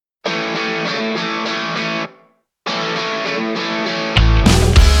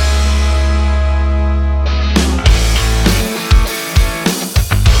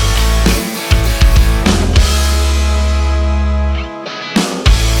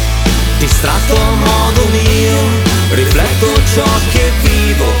Distratto a modo mio, rifletto ciò che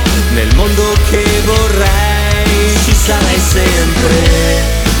vivo, nel mondo che vorrei ci sarai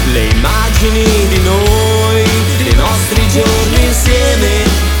sempre. Le immagini di noi, dei nostri giorni insieme,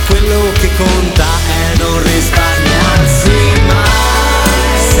 quello che conta è non risparmiarsi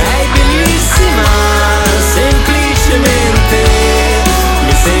mai. Sei bellissima, semplicemente,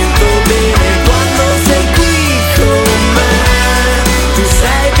 mi sento bene quando sei qui con me. Tu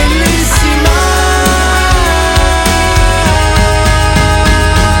sei bellissima,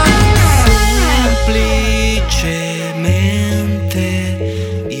 semplicemente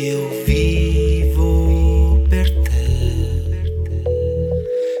io vivo per te.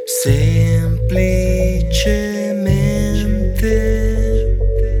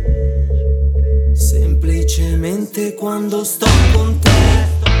 Semplicemente quando sto con te.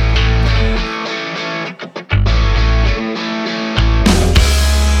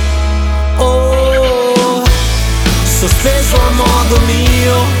 Sospeso a modo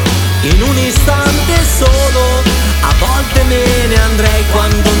mio, in un istante solo, a volte me ne andrei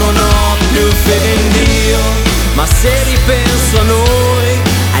quando non ho più fede in Dio, ma se ripenso a noi,